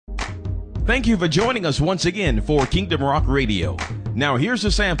Thank you for joining us once again for Kingdom Rock Radio. Now here's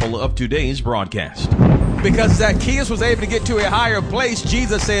a sample of today's broadcast. Because Zacchaeus was able to get to a higher place,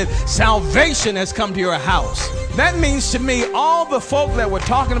 Jesus said, salvation has come to your house. That means to me, all the folk that were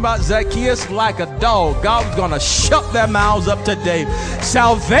talking about Zacchaeus like a dog, God was going to shut their mouths up today.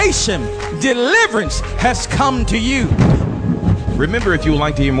 Salvation, deliverance has come to you. Remember, if you would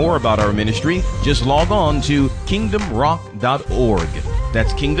like to hear more about our ministry, just log on to kingdomrock.org.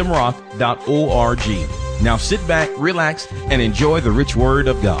 That's kingdomrock.org. Now sit back, relax, and enjoy the rich word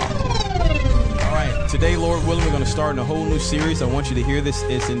of God. All right, today, Lord willing, we're going to start in a whole new series. I want you to hear this.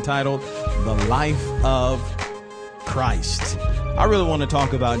 It's entitled The Life of Christ. I really want to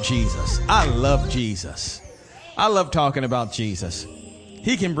talk about Jesus. I love Jesus. I love talking about Jesus.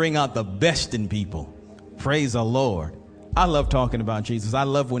 He can bring out the best in people. Praise the Lord. I love talking about Jesus. I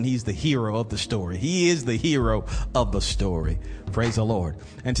love when he's the hero of the story. He is the hero of the story. Praise the Lord.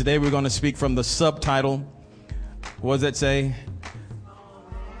 And today we're going to speak from the subtitle. What does that say?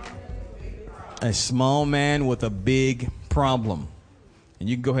 A small man with a big problem. And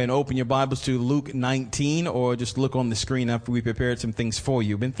you can go ahead and open your Bibles to Luke 19 or just look on the screen after we prepared some things for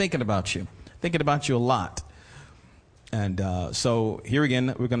you. Been thinking about you a lot. And so here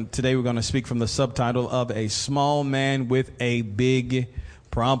again, today we're going to speak from the subtitle of A Small Man with a Big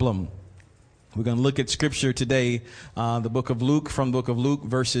Problem. We're going to look at scripture today, the book of Luke, from the book of Luke,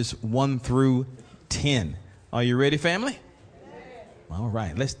 verses 1 through 10. Are you ready, family? All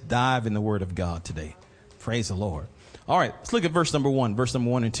right, let's dive in the word of God today. Praise the Lord. All right, let's look at verse number 1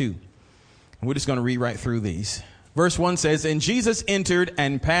 and 2. And we're just going to read right through these. Verse 1 says, And Jesus entered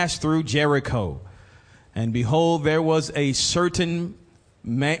and passed through Jericho. And behold, there was a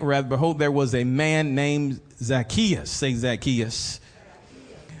man named Zacchaeus, say Zacchaeus,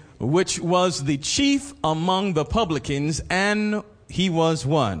 which was the chief among the publicans, and he was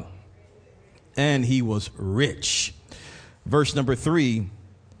one, and he was rich. Verse number 3,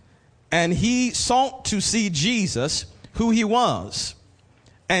 and he sought to see Jesus, who he was,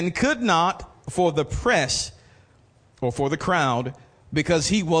 and could not for the press or for the crowd, because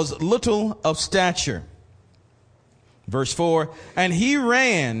he was little of stature. Verse 4, and he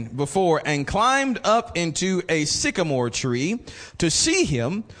ran before and climbed up into a sycamore tree to see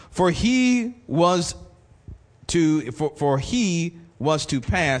him, for he was to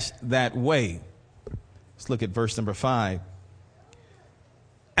pass that way. Let's look at verse number 5.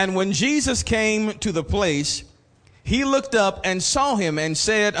 And when Jesus came to the place, he looked up and saw him and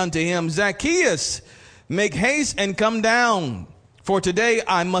said unto him, Zacchaeus, make haste and come down, for today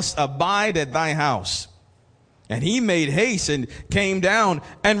I must abide at thy house. And he made haste and came down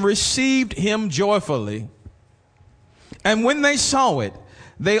and received him joyfully. And when they saw it,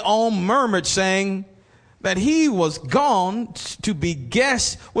 they all murmured, saying that he was gone to be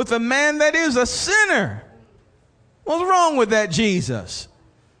guest with a man that is a sinner. What's wrong with that Jesus?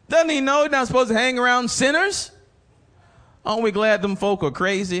 Doesn't he know he's not supposed to hang around sinners? Aren't we glad them folk are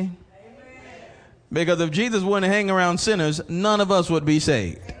crazy? Amen. Because if Jesus wouldn't hang around sinners, none of us would be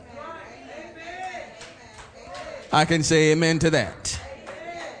saved. I can say amen to that.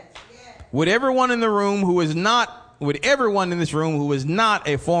 Would everyone in this room who is not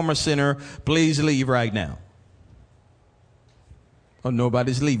a former sinner, please leave right now? Oh,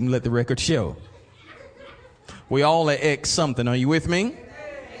 nobody's leaving. Let the record show. We all are ex something. Are you with me?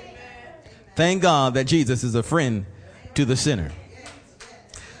 Thank God that Jesus is a friend to the sinner.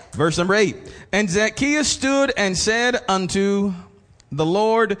 Verse number 8. And Zacchaeus stood and said unto the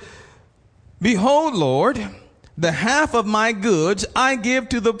Lord, Behold, Lord, the half of my goods I give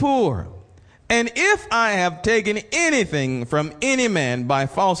to the poor. And if I have taken anything from any man by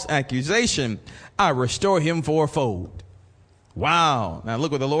false accusation, I restore him fourfold. Wow. Now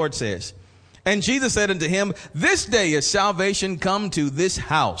look what the Lord says. And Jesus said unto him, This day is salvation come to this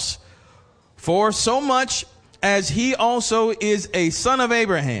house, for so much as he also is a son of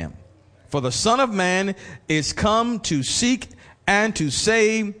Abraham. For the Son of Man is come to seek and to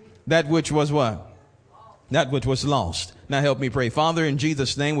save that which was what? That which was lost. Now help me pray. Father, in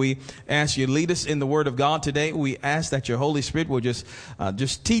Jesus' name, we ask you to lead us in the word of God today. We ask that your Holy Spirit will just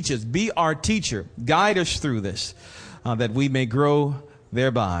teach us, be our teacher, guide us through this, that we may grow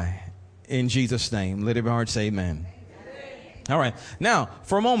thereby. In Jesus' name, let every heart say amen. All right. Now,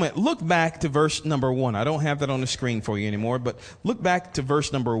 for a moment, look back to verse number 1. I don't have that on the screen for you anymore, but look back to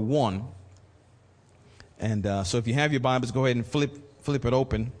verse number 1. And so if you have your Bibles, go ahead and flip it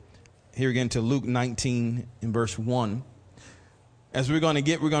open. Here again to Luke 19 in verse 1. As we're going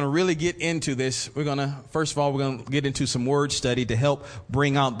to really get into this. We're going to get into some word study to help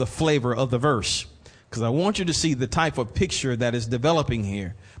bring out the flavor of the verse. because I want you to see the type of picture that is developing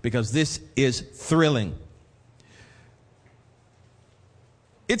here, because this is thrilling.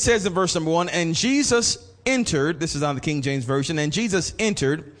 It says in verse number 1, and Jesus entered, this is on the King James Version, and Jesus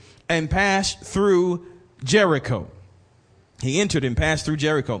entered and passed through Jericho. He entered and passed through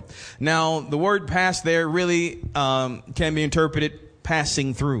Jericho. Now, the word pass there really can be interpreted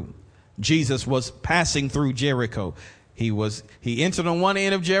passing through. Jesus was passing through Jericho. He entered on one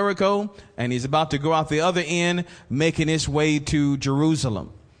end of Jericho, and he's about to go out the other end, making his way to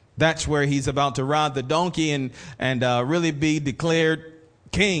Jerusalem. That's where he's about to ride the donkey and really be declared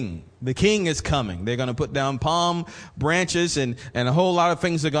king. The king is coming. They're going to put down palm branches, and a whole lot of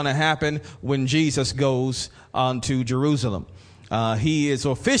things are going to happen when Jesus goes on to Jerusalem. He is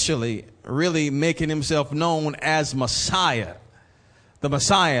officially really making himself known as Messiah. The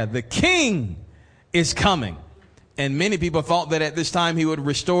Messiah, the king, is coming. And many people thought that at this time he would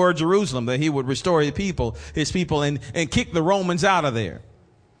restore Jerusalem, that he would restore his people and kick the Romans out of there.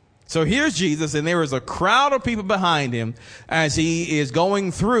 So here's Jesus, and there is a crowd of people behind him as he is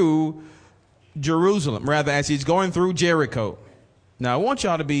going through Jerusalem, rather as he's going through Jericho. Now, I want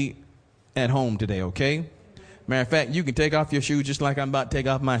y'all to be at home today, okay? Matter of fact, you can take off your shoes just like I'm about to take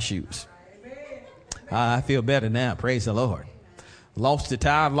off my shoes. I feel better now. Praise the Lord. Lost the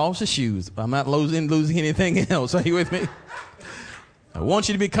tie, lost the shoes. But I'm not losing anything else. Are you with me? I want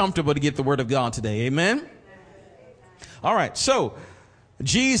you to be comfortable to get the word of God today. Amen? All right, so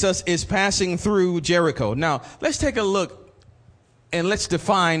Jesus is passing through Jericho. Now, let's take a look and let's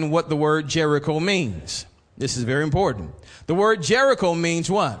define what the word Jericho means. This is very important. The word Jericho means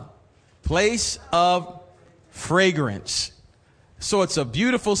what? Place of fragrance. So it's a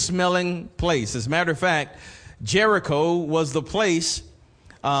beautiful smelling place. As a matter of fact, Jericho was the place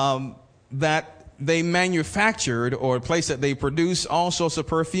that they manufactured, or a place that they produced all sorts of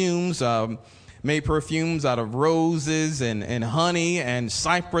perfumes, made perfumes out of roses and honey and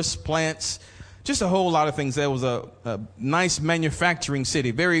cypress plants, just a whole lot of things. There was a nice manufacturing city,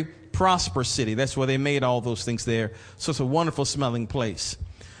 very prosperous city. That's where they made all those things there. So it's a wonderful smelling place.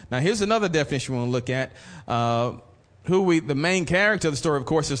 Now, here's another definition we want to look at. The main character of the story, of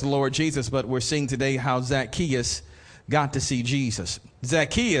course, is the Lord Jesus, but we're seeing today how Zacchaeus got to see Jesus.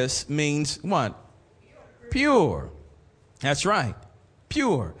 Zacchaeus means what? Pure. That's right.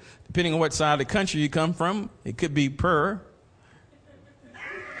 Pure. Depending on what side of the country you come from, it could be pur.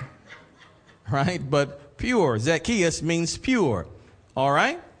 Right? But pure. Zacchaeus means pure. All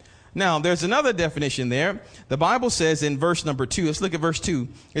right? Now, there's another definition there. The Bible says in verse number 2, let's look at verse 2.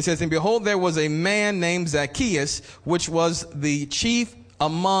 It says, and behold, there was a man named Zacchaeus, which was the chief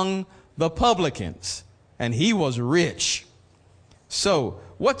among the publicans, and he was rich. So,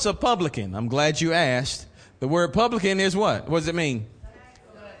 what's a publican? I'm glad you asked. The word publican is what? What does it mean?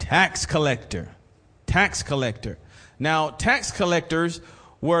 Tax collector. Tax collector. Now, tax collectors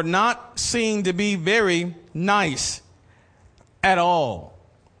were not seen to be very nice at all.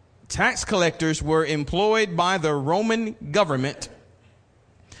 Tax collectors were employed by the Roman government.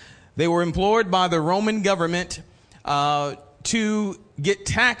 They were employed by the Roman government to get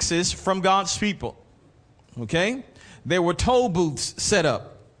taxes from God's people. Okay? There were toll booths set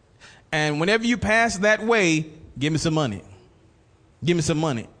up. And whenever you pass that way, give me some money. Give me some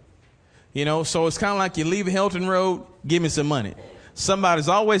money. You know, so it's kind of like you leave Hilton Road, give me some money. Somebody's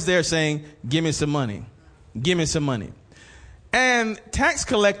always there saying, give me some money. Give me some money. And tax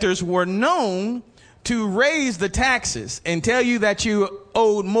collectors were known to raise the taxes and tell you that you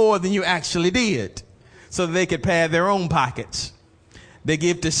owed more than you actually did, so that they could pad their own pockets. They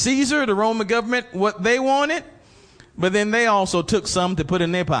give to Caesar, the Roman government, what they wanted, but then they also took some to put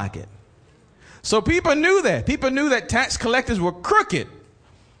in their pocket. So people knew that. People knew that tax collectors were crooked.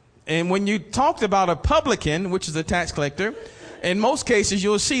 And when you talked about a publican, which is a tax collector, in most cases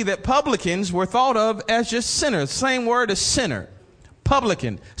you'll see that publicans were thought of as just sinners. Same word as sinner.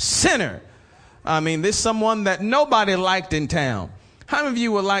 Publican, sinner. I mean, there's someone that nobody liked in town. How many of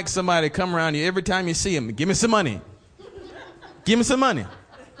you would like somebody to come around you every time you see them? Give me some money. Give me some money.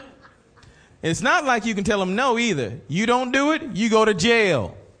 It's not like you can tell them no either. You don't do it, you go to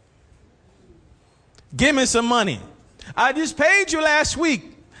jail. Give me some money. I just paid you last week.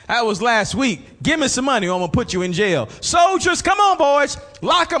 That was last week. Give me some money or I'm going to put you in jail. Soldiers, come on, boys.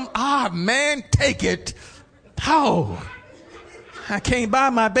 Lock them. Ah, man, take it. Oh, I can't buy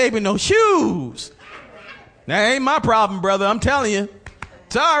my baby no shoes. That ain't my problem, brother. I'm telling you.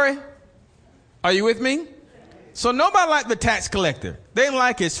 Sorry. Are you with me? So nobody liked the tax collector. They didn't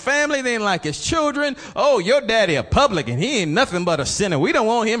like his family. They didn't like his children. Oh, your daddy a publican. He ain't nothing but a sinner. We don't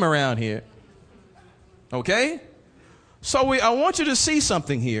want him around here. Okay? So I want you to see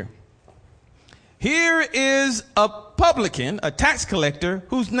something here. Here is a publican, a tax collector,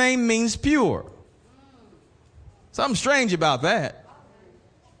 whose name means pure. Something strange about that.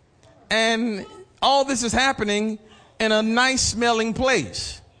 And all this is happening in a nice smelling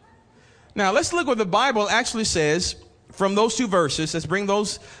place. Now, let's look what the Bible actually says from those two verses. Let's bring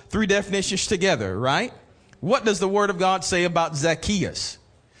those three definitions together, right? What does the Word of God say about Zacchaeus?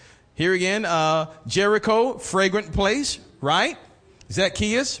 Here again, Jericho, fragrant place, right?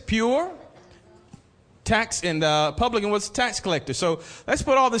 Zacchaeus, pure. Tax and publican was tax collector. So let's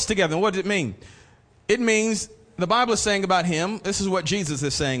put all this together. And what does it mean? It means the Bible is saying about him, this is what Jesus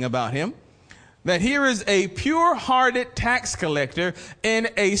is saying about him, that here is a pure-hearted tax collector in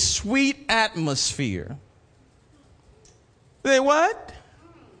a sweet atmosphere. Say what?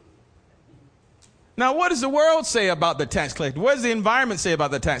 Now, what does the world say about the tax collector? What does the environment say about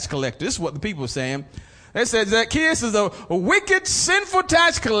the tax collector? This is what the people are saying. They said Zacchaeus is a wicked, sinful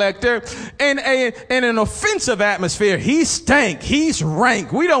tax collector in an offensive atmosphere. He stank. He's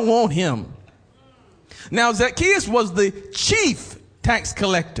rank. We don't want him. Now, Zacchaeus was the chief tax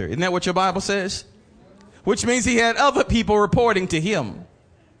collector. Isn't that what your Bible says? Which means he had other people reporting to him.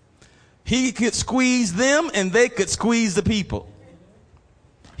 He could squeeze them and they could squeeze the people.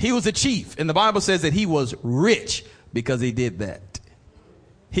 He was a chief, and the Bible says that he was rich because he did that.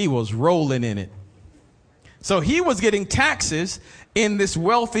 He was rolling in it. So he was getting taxes in this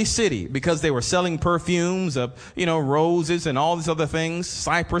wealthy city because they were selling perfumes of, roses and all these other things,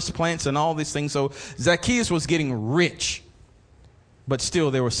 cypress plants and all these things. So Zacchaeus was getting rich, but still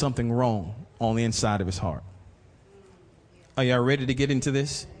there was something wrong on the inside of his heart. Are y'all ready to get into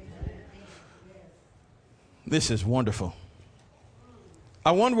this? This is wonderful.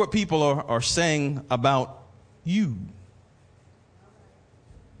 I wonder what people are saying about you.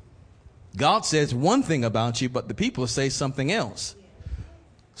 God says one thing about you, but the people say something else.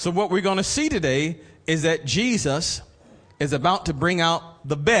 So what we're going to see today is that Jesus is about to bring out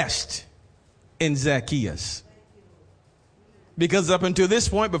the best in Zacchaeus. Because up until this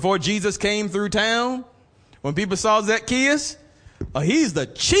point, before Jesus came through town, when people saw Zacchaeus, he's the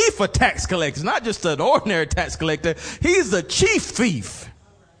chief of tax collectors, not just an ordinary tax collector. He's the chief thief.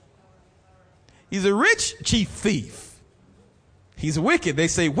 He's a rich chief thief. He's wicked. They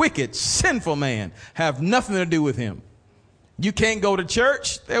say wicked, sinful man. Have nothing to do with him. You can't go to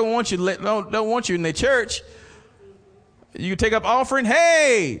church. They don't want you don't want you in their church. You take up offering.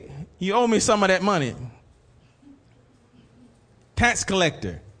 Hey, you owe me some of that money. Tax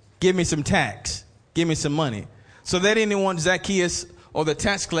collector, give me some tax. Give me some money. So they didn't want Zacchaeus or the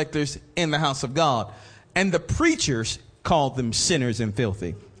tax collectors in the house of God. And the preachers called them sinners and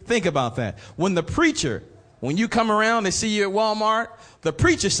filthy. Think about that. When you come around, they see you at Walmart, the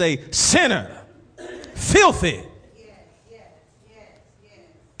preachers say, sinner, filthy.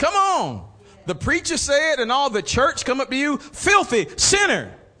 Come on. The preacher said, and all the church come up to you, filthy,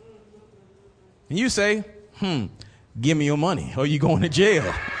 sinner. And you say, give me your money or you're going to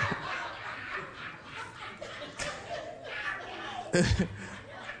jail.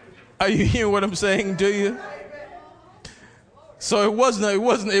 Are you hearing what I'm saying to you? So it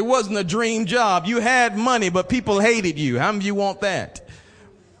wasn't a dream job. You had money, but people hated you. How many of you want that?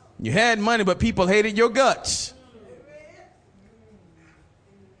 You had money, but people hated your guts.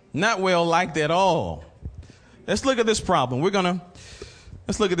 Not well liked at all. Let's look at this problem.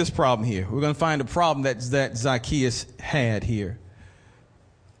 Let's look at this problem here. We're going to find a problem that Zacchaeus had here.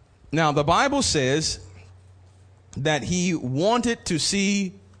 Now, the Bible says that he wanted to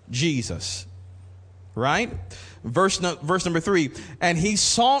see Jesus, right? Verse number 3, and he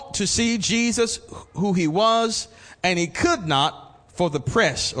sought to see Jesus, who he was, and he could not for the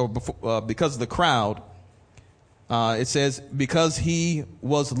press or because of the crowd. It says, because he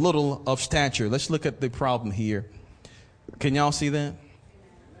was little of stature. Let's look at the problem here. Can y'all see that?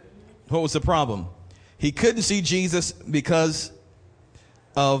 What was the problem? He couldn't see Jesus because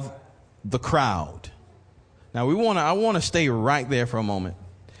of the crowd. Now I want to stay right there for a moment.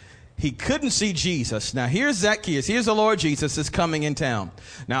 He couldn't see Jesus. Now here's Zacchaeus. Here's the Lord Jesus is coming in town.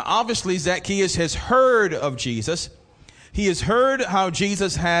 Now obviously Zacchaeus has heard of Jesus. He has heard how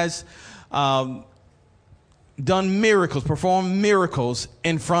Jesus has done miracles, performed miracles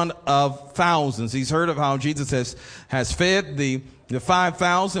in front of thousands. He's heard of how Jesus has fed the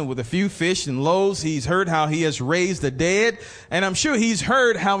 5,000 with a few fish and loaves. He's heard how he has raised the dead. And I'm sure he's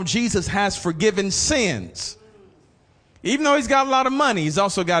heard how Jesus has forgiven sins. Even though he's got a lot of money, he's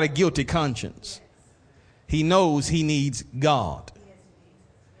also got a guilty conscience. He knows he needs God.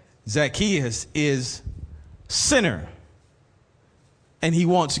 Zacchaeus is a sinner, and he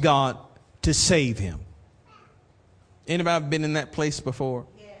wants God to save him. Anybody been in that place before?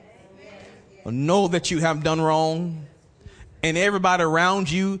 know that you have done wrong, and everybody around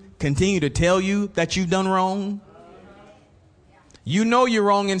you continue to tell you that you've done wrong? You know you're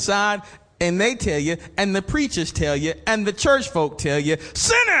wrong inside, and they tell you, and the preachers tell you, and the church folk tell you,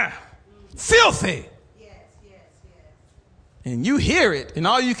 sinner, filthy. And you hear it, and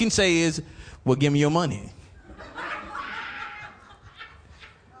all you can say is, well, give me your money.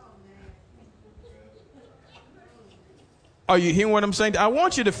 Are you hearing what I'm saying? I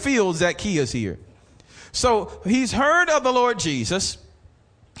want you to feel Zacchaeus here. So he's heard of the Lord Jesus.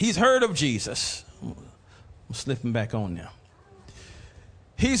 He's heard of Jesus. I'm slipping back on now.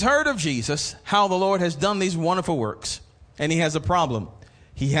 He's heard of Jesus, how the Lord has done these wonderful works. And he has a problem.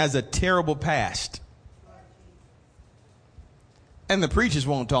 He has a terrible past. And the preachers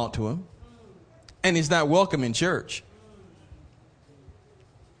won't talk to him. And he's not welcome in church.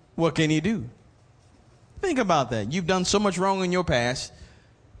 What can he do? Think about that. You've done so much wrong in your past,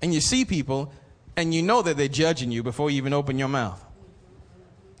 and you see people, and you know that they're judging you before you even open your mouth.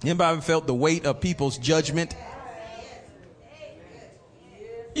 Anybody ever felt the weight of people's judgment?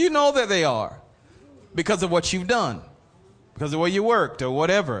 You know that they are because of what you've done, because of where you worked or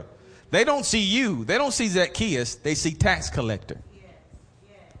whatever. They don't see you. They don't see Zacchaeus. They see tax collector.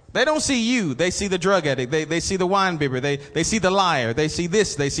 They don't see you. They see the drug addict. They see the wine bibber. They see the liar. They see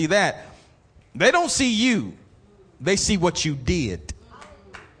this. They see that. They don't see you. They see what you did.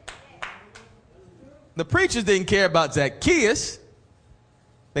 The preachers didn't care about Zacchaeus.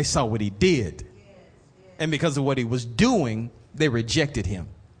 They saw what he did. And because of what he was doing, they rejected him.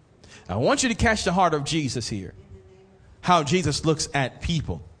 I want you to catch the heart of Jesus here. How Jesus looks at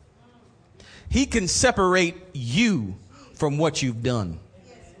people. He can separate you from what you've done.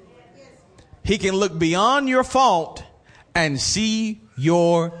 He can look beyond your fault and see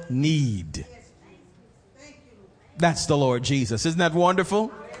your need. That's the Lord Jesus. Isn't that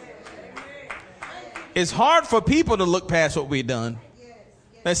wonderful? It's hard for people to look past what we've done.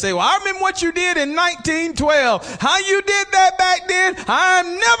 They say, well, I remember what you did in 1912. How you did that back then,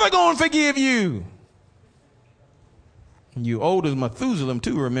 I'm never going to forgive you. You old as Methuselah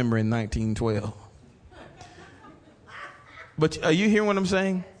too, remember in 1912. But are you hearing what I'm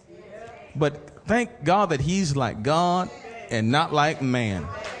saying? But thank God that he's like God and not like man.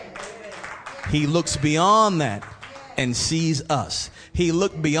 He looks beyond that and sees us. He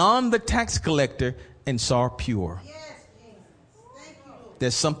looked beyond the tax collector and saw pure.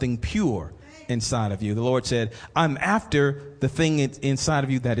 There's something pure inside of you. The Lord said, I'm after the thing inside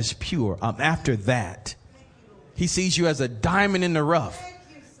of you that is pure. I'm after that. He sees you as a diamond in the rough.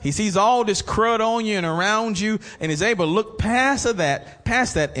 He sees all this crud on you and around you and is able to look past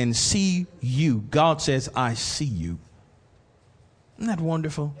that and see you. God says, I see you. Isn't that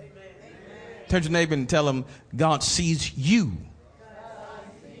wonderful? Amen. Turn to your neighbor and tell him, God sees you.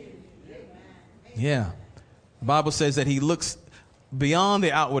 Yeah. The Bible says that he looks beyond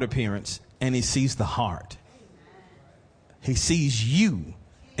the outward appearance and he sees the heart. He sees you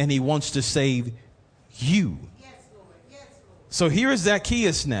and he wants to save you. So here is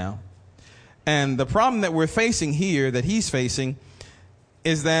Zacchaeus now. And the problem that we're facing here, that he's facing,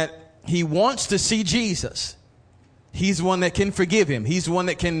 is that he wants to see Jesus. He's the one that can forgive him. He's the one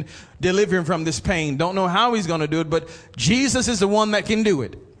that can deliver him from this pain. Don't know how he's going to do it, but Jesus is the one that can do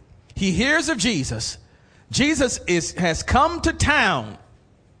it. He hears of Jesus. Jesus has come to town.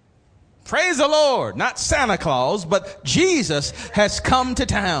 Praise the Lord. Not Santa Claus, but Jesus has come to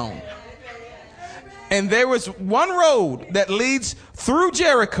town. And there was one road that leads through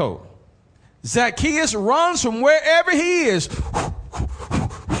Jericho. Zacchaeus runs from wherever he is.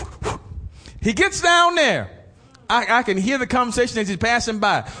 He gets down there. I can hear the conversation as he's passing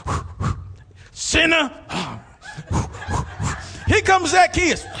by. Sinner. Here comes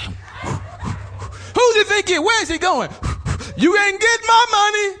Zacchaeus. Who do you think he is? Where's he going? You ain't getting my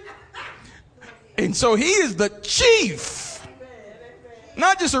money. And so he is the chief.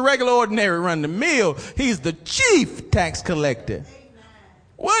 Not just a regular, ordinary run-of-the-mill. He's the chief tax collector.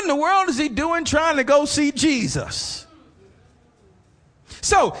 What in the world is he doing trying to go see Jesus?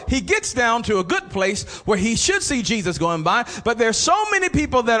 So he gets down to a good place where he should see Jesus going by, but there's so many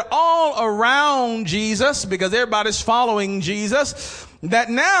people that are all around Jesus because everybody's following Jesus that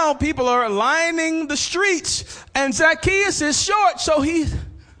now people are lining the streets and Zacchaeus is short, so he's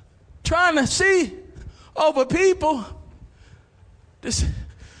trying to see over people.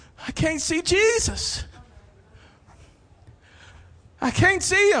 I can't see Jesus. I can't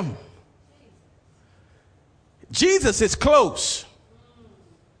see him. Jesus is close.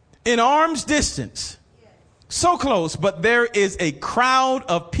 In arm's distance. So close, but there is a crowd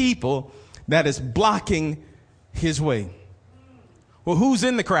of people that is blocking his way. Well, who's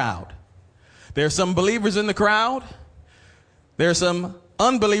in the crowd? There are some believers in the crowd. There are some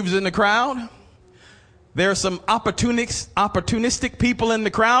unbelievers in the crowd. There are some opportunistic people in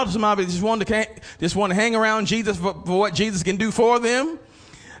the crowd. Somebody just want to hang around Jesus for what Jesus can do for them.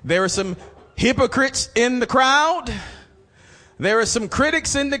 There are some hypocrites in the crowd. There are some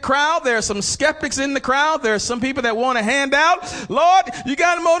critics in the crowd. There are some skeptics in the crowd. There are some people that want to hand out, Lord, you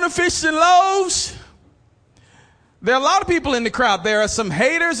got more than fish and loaves. There are a lot of people in the crowd. There are some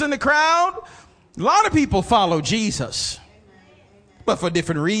haters in the crowd. A lot of people follow Jesus, but for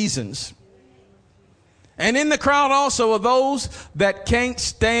different reasons. And in the crowd also are those that can't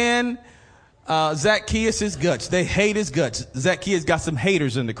stand Zacchaeus' guts. They hate his guts. Zacchaeus got some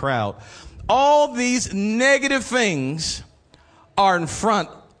haters in the crowd. All these negative things are in front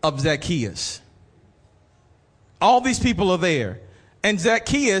of Zacchaeus. All these people are there. And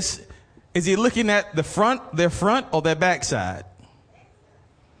Zacchaeus, is he looking at their front or their backside?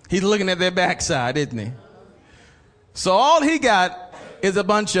 He's looking at their backside, isn't he? So all he got is a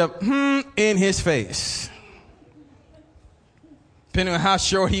bunch of in his face. Depending on how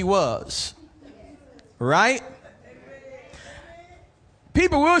sure he was. Right?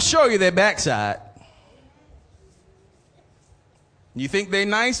 People will show you their backside. You think they're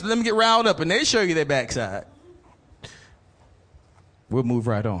nice? Let them get riled up and they show you their backside. We'll move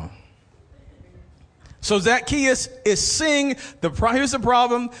right on. So Zacchaeus is seeing here's the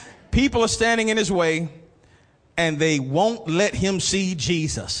problem. People are standing in his way and they won't let him see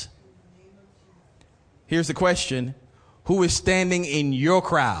Jesus. Here's the question. Who is standing in your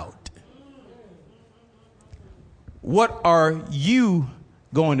crowd? What are you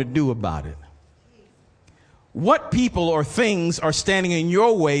going to do about it? What people or things are standing in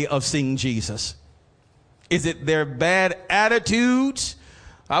your way of seeing Jesus? Is it their bad attitudes?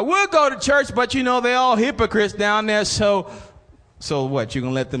 I will go to church, but you know, they're all hypocrites down there. So what? You're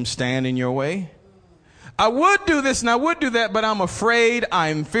going to let them stand in your way? I would do this and I would do that, but I'm afraid,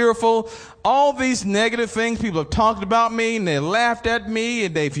 I'm fearful. All these negative things, people have talked about me and they laughed at me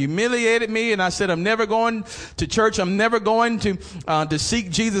and they've humiliated me. And I said, I'm never going to church. I'm never going to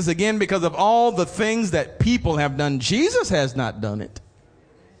seek Jesus again because of all the things that people have done. Jesus has not done it.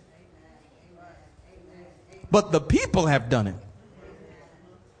 But the people have done it.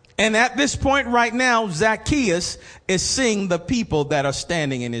 And at this point right now, Zacchaeus is seeing the people that are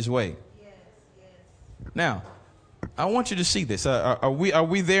standing in his way. Now, I want you to see this. Are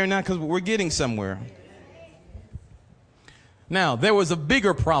we there now? Because we're getting somewhere. Now, there was a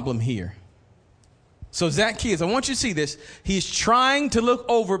bigger problem here. So Zacchaeus, I want you to see this. He's trying to look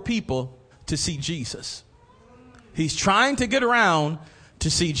over people to see Jesus. He's trying to get around to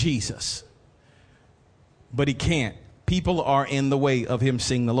see Jesus. But he can't. People are in the way of him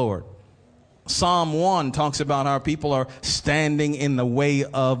seeing the Lord. Psalm 1 talks about how people are standing in the way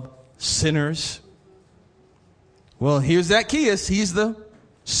of sinners. Well, here's Zacchaeus. He's the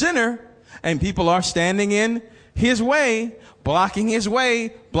sinner, and people are standing in his way, blocking his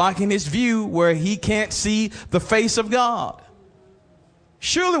view where he can't see the face of God.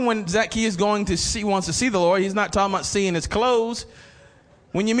 Surely when Zacchaeus wants to see the Lord, he's not talking about seeing his clothes.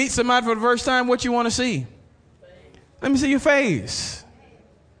 When you meet somebody for the first time, what you want to see? Let me see your face.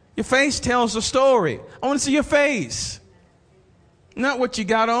 Your face tells the story. I want to see your face. Not what you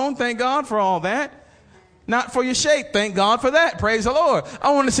got on. Thank God for all that. Not for your shape. Thank God for that. Praise the Lord.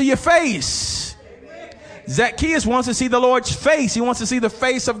 I want to see your face. Zacchaeus wants to see the Lord's face. He wants to see the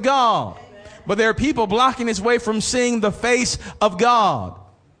face of God. But there are people blocking his way from seeing the face of God.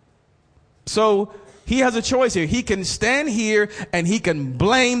 So he has a choice here. He can stand here and he can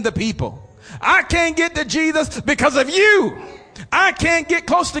blame the people. I can't get to Jesus because of you. I can't get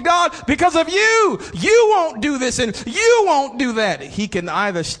close to God because of you. You won't do this and you won't do that. He can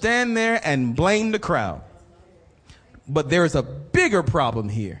either stand there and blame the crowd. But there's a bigger problem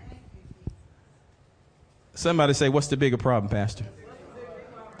here. Somebody say, what's the bigger problem, Pastor?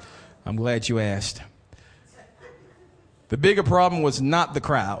 I'm glad you asked. The bigger problem was not the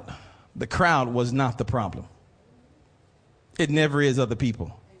crowd. The crowd was not the problem. It never is other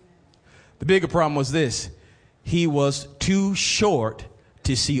people. The bigger problem was this. He was too short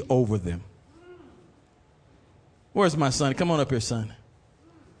to see over them. Where's my son? Come on up here, son.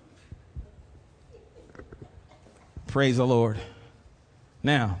 Praise the Lord.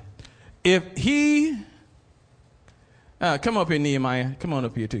 Now, if he... come up here, Nehemiah. Come on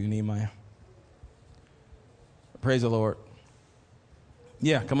up here too, Nehemiah. Praise the Lord.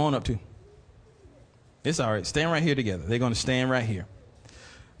 Yeah, come on up too. It's all right. Stand right here together. They're going to stand right here.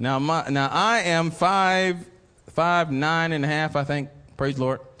 Now I am 5'9.5", I think. Praise the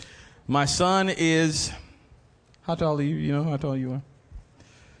Lord. My son is, how tall are you? You know how tall you are?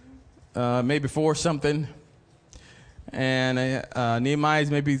 maybe 4 something. And Nehemiah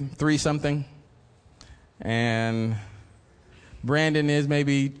is maybe 3 something. And Brandon is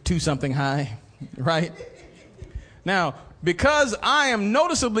maybe 2 something high, right? Now, because I am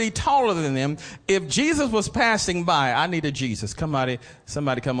noticeably taller than them, if Jesus was passing by, I need a Jesus.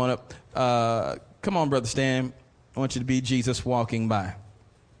 Somebody come on up. Come on, Brother Stan. I want you to be Jesus walking by.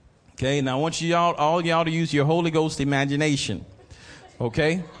 Okay, now I want all y'all to use your Holy Ghost imagination.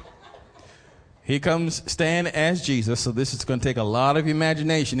 Okay? Here comes Stan as Jesus, so this is going to take a lot of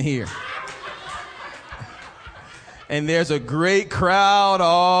imagination here. And there's a great crowd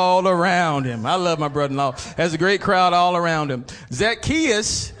all around him. I love my brother-in-law. There's a great crowd all around him.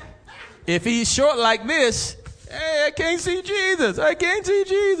 Zacchaeus, if he's short like this, hey, I can't see Jesus. I can't see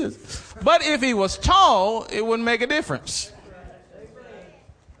Jesus. But if he was tall, it wouldn't make a difference.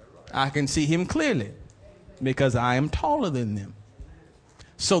 I can see him clearly because I am taller than them.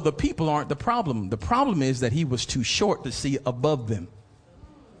 So the people aren't the problem. The problem is that he was too short to see above them.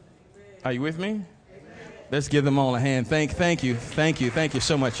 Are you with me? Let's give them all a hand. Thank you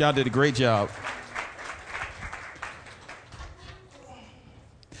so much. Y'all did a great job.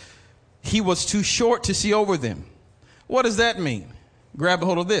 He was too short to see over them. What does that mean? Grab a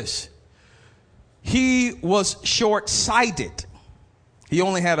hold of this. He was short-sighted. He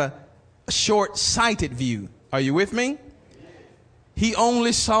only had a short-sighted view. Are you with me? He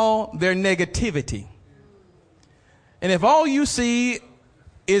only saw their negativity. And if all you see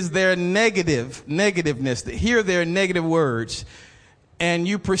is their negativeness, hear their negative words, and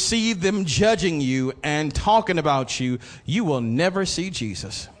you perceive them judging you and talking about you, you will never see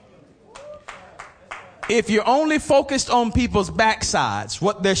Jesus. If you're only focused on people's backsides,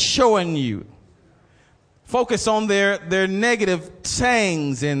 what they're showing you, focus on their negative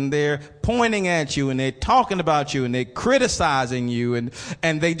sayings, and they're pointing at you and they're talking about you and they're criticizing you, and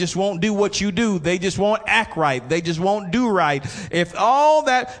they just won't do what you do. They just won't act right. They just won't do right. If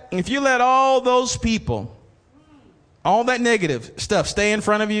you let all those people, all that negative stuff stay in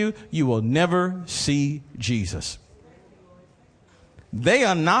front of you, you will never see Jesus. They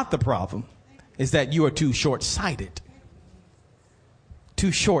are not the problem. It's that you are too short-sighted.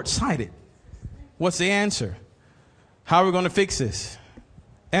 Too short-sighted. What's the answer? How are we going to fix this?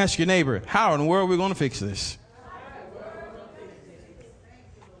 Ask your neighbor, how in the world are we going to fix this?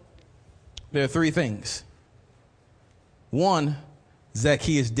 There are 3 things. 1,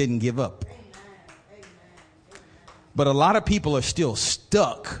 Zacchaeus didn't give up. But a lot of people are still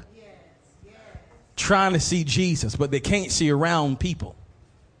stuck trying to see Jesus, but they can't see around people.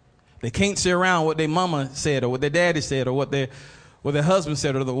 They can't see around what their mama said or what their daddy said or what their husband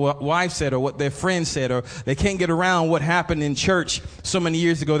said or the wife said or what their friend said, or they can't get around what happened in church so many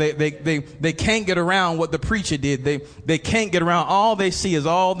years ago. They can't get around what the preacher did. They can't get around. All they see is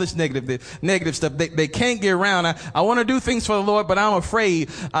all this negative stuff. They can't get around. I want to do things for the Lord, but I'm afraid.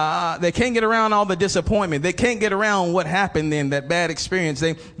 They can't get around all the disappointment. They can't get around what happened in that bad experience.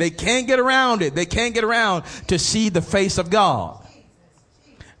 They can't get around it. They can't get around to see the face of God.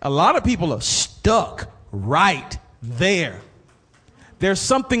 A lot of people are stuck right there. There's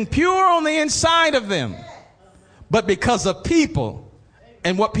something pure on the inside of them. But because of people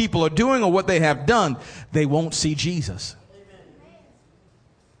and what people are doing or what they have done, they won't see Jesus.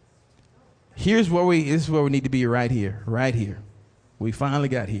 This is where we need to be right here. We finally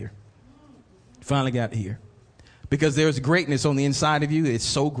got here. Because there's greatness on the inside of you. It's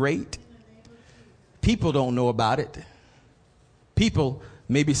so great. People don't know about it. People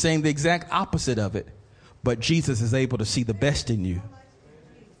may be saying the exact opposite of it. But Jesus is able to see the best in you.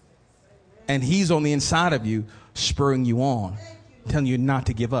 And he's on the inside of you, spurring you on, telling you not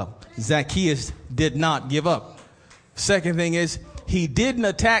to give up. Zacchaeus did not give up. Second thing is, he didn't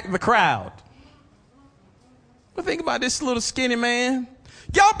attack the crowd. But think about this little skinny man.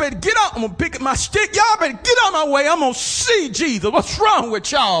 Y'all better get out. I'm going to pick up my stick. Y'all better get out of my way. I'm going to see Jesus. What's wrong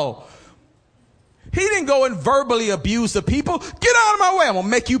with y'all? He didn't go and verbally abuse the people. Get out of my way. I'm going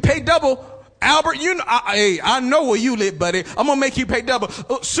to make you pay double. Albert, I know where you live, buddy. I'm going to make you pay double.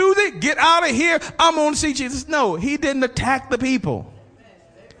 Susie, get out of here. I'm going to see Jesus. No, he didn't attack the people.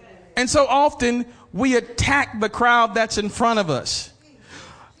 And so often we attack the crowd that's in front of us.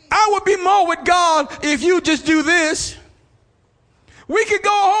 I would be more with God if you just do this. We could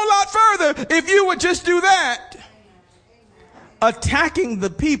go a whole lot further if you would just do that. Attacking the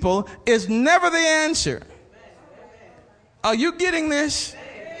people is never the answer. Are you getting this?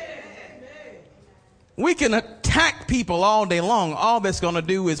 We can attack people all day long. All that's going to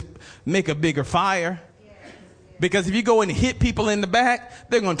do is make a bigger fire. Because if you go and hit people in the back,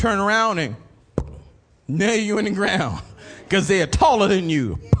 they're going to turn around and nail you in the ground because they are taller than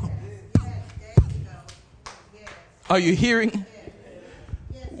you. Are you hearing?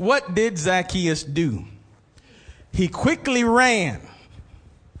 What did Zacchaeus do? He quickly ran.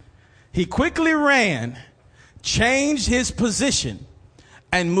 He quickly ran, changed his position,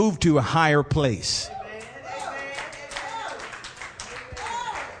 and moved to a higher place.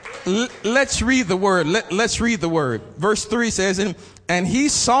 Let's read the word. Let's read the word. Verse 3 says, and he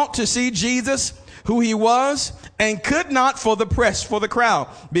sought to see Jesus, who he was, and could not for the press, for the crowd,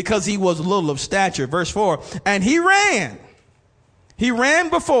 because he was little of stature. Verse 4, and he ran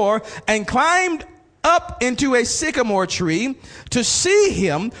before and climbed up into a sycamore tree to see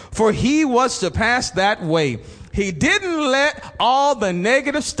him, for he was to pass that way. He didn't let all the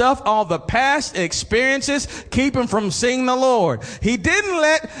negative stuff, all the past experiences keep him from seeing the Lord. He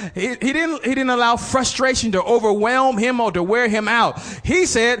didn't allow frustration to overwhelm him or to wear him out. He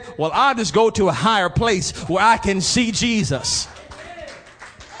said, well, I'll just go to a higher place where I can see Jesus.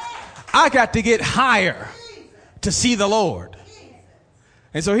 I got to get higher to see the Lord.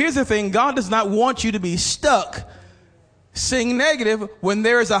 And so here's the thing. God does not want you to be stuck seeing negative when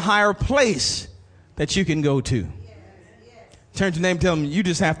there is a higher place that you can go to. Turn to your neighbor and tell them, you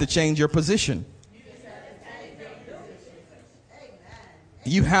just have to change your position.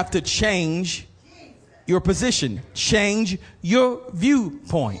 You have to change your position. Change your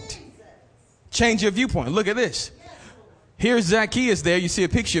viewpoint. Change your viewpoint. Look at this. Here's Zacchaeus there. You see a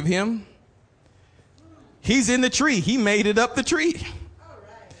picture of him. He's in the tree. He made it up the tree.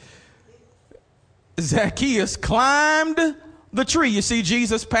 Zacchaeus climbed the tree. You see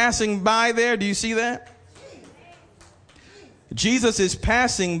Jesus passing by there. Do you see that? Jesus is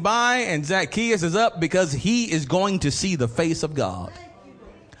passing by and Zacchaeus is up because he is going to see the face of God.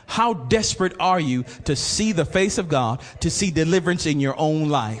 How desperate are you to see the face of God, to see deliverance in your own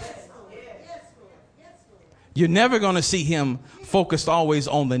life? You're never going to see him focused always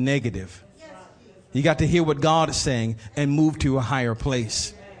on the negative. You got to hear what God is saying and move to a higher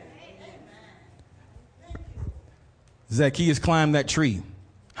place. Zacchaeus climbed that tree.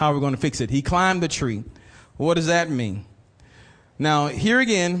 How are we going to fix it? He climbed the tree. What does that mean? Now, here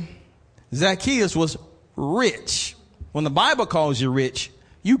again, Zacchaeus was rich. When the Bible calls you rich,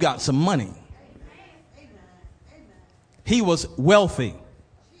 you got some money. He was wealthy.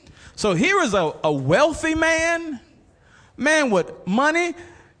 So here is a wealthy man with money.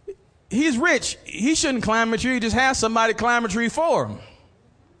 He's rich. He shouldn't climb a tree. He just has somebody climb a tree for him.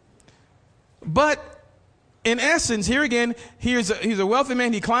 But in essence, here again, he's a wealthy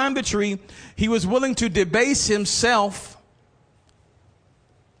man. He climbed the tree. He was willing to debase himself,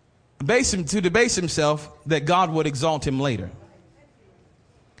 that God would exalt him later.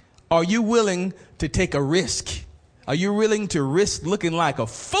 Are you willing to take a risk? Are you willing to risk looking like a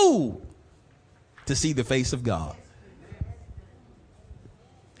fool to see the face of God?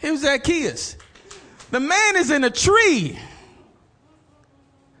 Here's Zacchaeus. The man is in a tree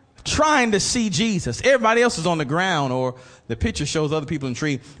trying to see Jesus. Everybody else is on the ground, or the picture shows other people in the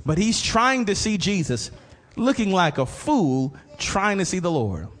tree, but he's trying to see Jesus, looking like a fool trying to see the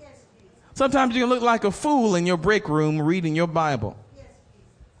Lord. Sometimes you can look like a fool in your break room reading your Bible.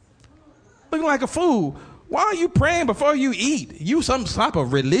 Looking like a fool. Why are you praying before you eat? You some type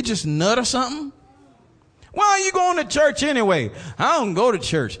of religious nut or something? Why are you going to church anyway? I don't go to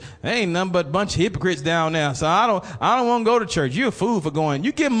church. There ain't nothing but a bunch of hypocrites down there. So I don't want to go to church. You're a fool for going.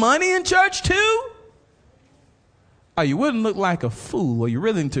 You get money in church too? Are you willing to look like a fool? Or are you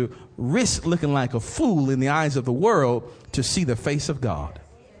willing to risk looking like a fool in the eyes of the world to see the face of God?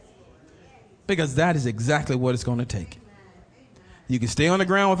 Because that is exactly what it's going to take. You can stay on the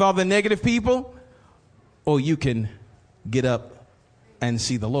ground with all the negative people, or you can get up and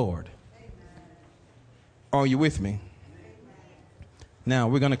see the Lord. Are you with me? Now,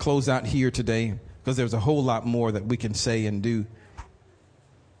 we're going to close out here today because there's a whole lot more that we can say and do.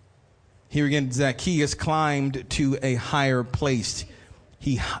 Here again, Zacchaeus climbed to a higher place.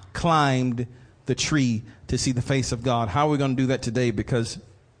 He climbed the tree to see the face of God. How are we going to do that today? Because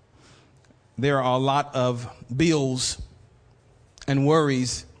there are a lot of bills and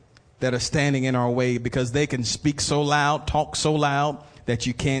worries that are standing in our way because they can speak so loud, talk so loud that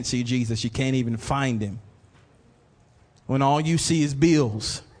you can't see Jesus. You can't even find him. When all you see is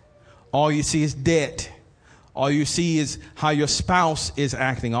bills, all you see is debt, all you see is how your spouse is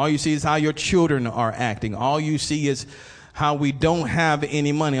acting, all you see is how your children are acting, all you see is how we don't have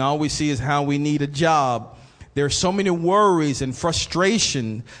any money, all we see is how we need a job. There are so many worries and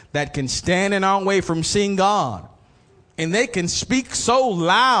frustration that can stand in our way from seeing God. And they can speak so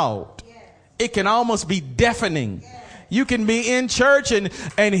loud, it can almost be deafening. You can be in church and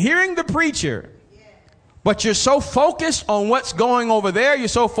hearing the preacher But you're so focused on what's going over there. You're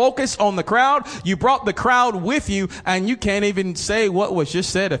so focused on the crowd. You brought the crowd with you, and you can't even say what was just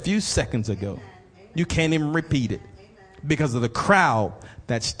said a few seconds ago. You can't even repeat it because of the crowd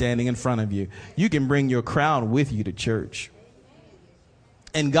that's standing in front of you. You can bring your crowd with you to church.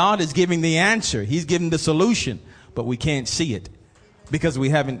 And God is giving the answer. He's giving the solution, but we can't see it because we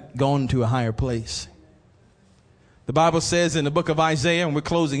haven't gone to a higher place. The Bible says in the book of Isaiah, and we're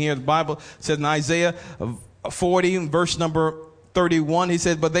closing here, the Bible says in Isaiah 40, verse number 31, he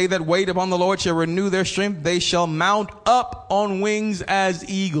says, but they that wait upon the Lord shall renew their strength. They shall mount up on wings as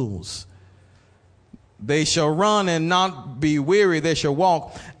eagles. They shall run and not be weary. They shall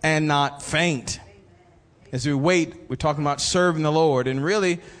walk and not faint. As we wait, we're talking about serving the Lord. And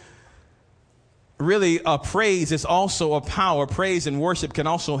really, praise is also a power. Praise and worship can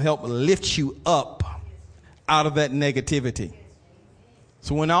also help lift you up out of that negativity.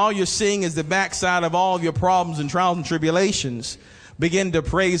 So when all you're seeing is the backside of all of your problems and trials and tribulations, begin to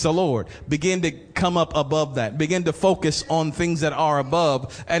praise the Lord. Begin to come up above that. Begin to focus on things that are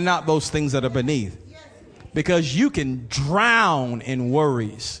above and not those things that are beneath. Because you can drown in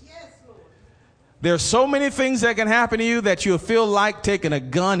worries. There are so many things that can happen to you that you'll feel like taking a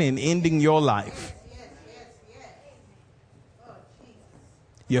gun and ending your life.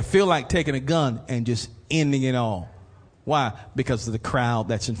 You feel like taking a gun and just ending it all. Why? Because of the crowd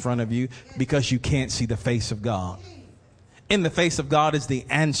that's in front of you. Because you can't see the face of God. In the face of God is the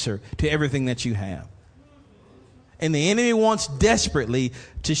answer to everything that you have. And the enemy wants desperately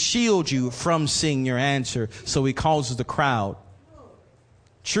to shield you from seeing your answer. So he causes the crowd.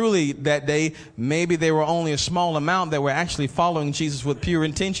 Truly, that day, maybe there were only a small amount that were actually following Jesus with pure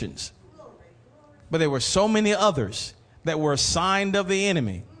intentions. But there were so many others that were assigned of the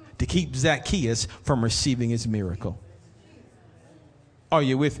enemy to keep Zacchaeus from receiving his miracle. Are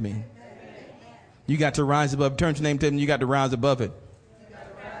you with me? You got to rise above. Turn to your name, tell them you got to rise above it.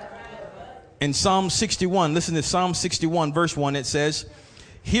 In Psalm 61, listen to Psalm 61, verse 1, it says,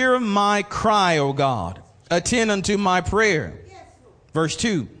 hear my cry, O God, attend unto my prayer. Verse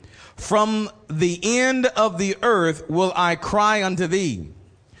 2, from the end of the earth will I cry unto thee.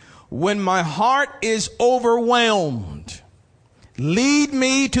 When my heart is overwhelmed, lead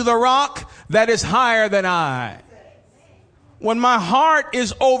me to the rock that is higher than I. When my heart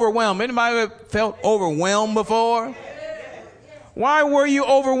is overwhelmed. Anybody ever felt overwhelmed before? Why were you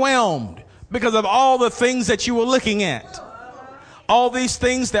overwhelmed? Because of all the things that you were looking at. All these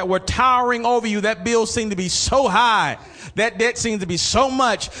things that were towering over you. That bill seemed to be so high. That debt seems to be so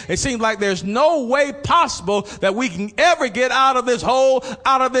much. It seems like there's no way possible that we can ever get out of this hole,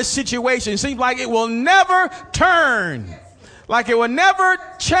 out of this situation. It seems like it will never turn. Like it will never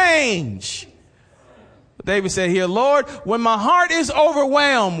change. David said here, Lord, when my heart is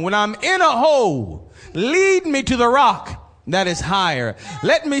overwhelmed, when I'm in a hole, lead me to the rock that is higher.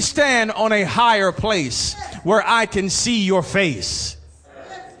 Let me stand on a higher place where I can see your face.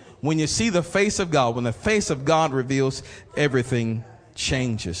 When you see the face of God, when the face of God reveals, everything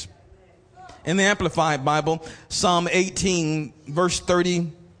changes. In the Amplified Bible, Psalm 18, verse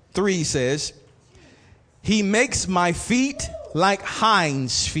 33 says, he makes my feet like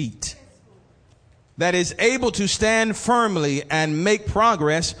hinds' feet, that is able to stand firmly and make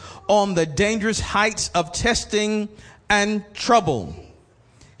progress on the dangerous heights of testing and trouble.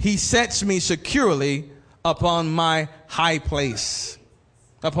 He sets me securely upon my high place.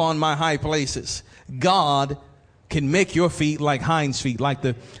 Upon my high places. God can make your feet like hinds' feet. Like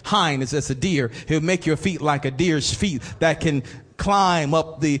the hind is as a deer. He'll make your feet like a deer's feet that can climb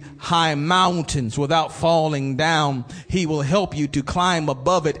up the high mountains without falling down. He will help you to climb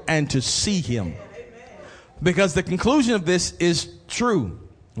above it and to see him. Because the conclusion of this is true.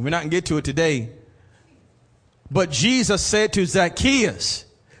 We're not going to get to it today. But Jesus said to Zacchaeus,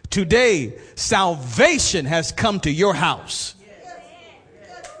 today salvation has come to your house.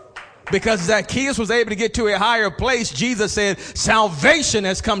 Because Zacchaeus was able to get to a higher place, Jesus said, salvation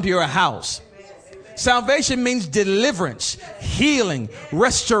has come to your house. Salvation means deliverance, healing,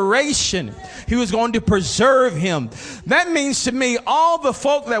 restoration. He was going to preserve him. That means to me, all the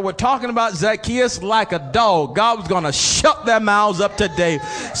folk that were talking about Zacchaeus like a dog, God was going to shut their mouths up today.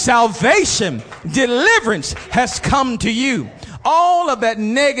 Salvation, deliverance has come to you. All of that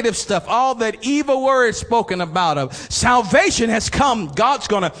negative stuff, all that evil word spoken about of salvation has come. God's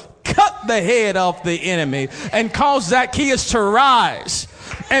going to cut the head off the enemy and cause Zacchaeus to rise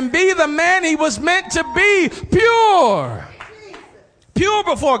and be the man he was meant to be, pure. Pure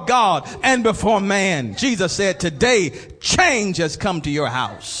before God and before man. Jesus said, today change has come to your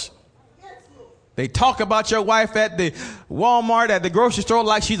house. They talk about your wife at the Walmart, at the grocery store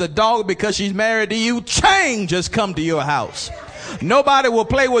like she's a dog because she's married to you. Change has come to your house. Nobody will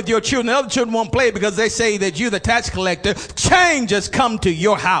play with your children. The other children won't play because they say that you're the tax collector. Change has come to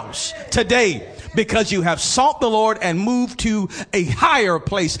your house today because you have sought the Lord and moved to a higher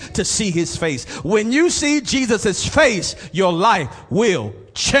place to see his face. When you see Jesus' face, your life will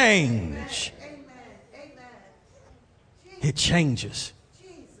change. It changes.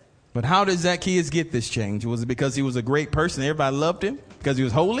 But how does Zacchaeus get this change? Was it because he was a great person? Everybody loved him because he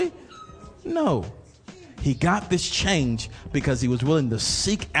was holy? No. He got this change because he was willing to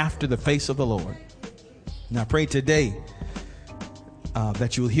seek after the face of the Lord. And I pray today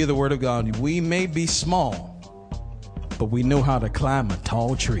that you will hear the word of God. We may be small, but we know how to climb a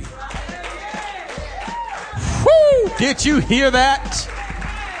tall tree. Woo! Did you hear that?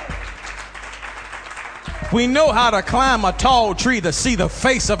 We know how to climb a tall tree to see the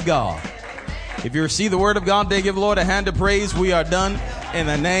face of God. If you receive the word of God, they give the Lord a hand of praise. We are done in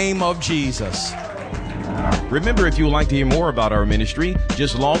the name of Jesus. Remember, if you would like to hear more about our ministry,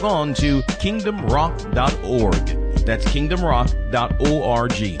 just log on to kingdomrock.org. That's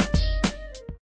kingdomrock.org.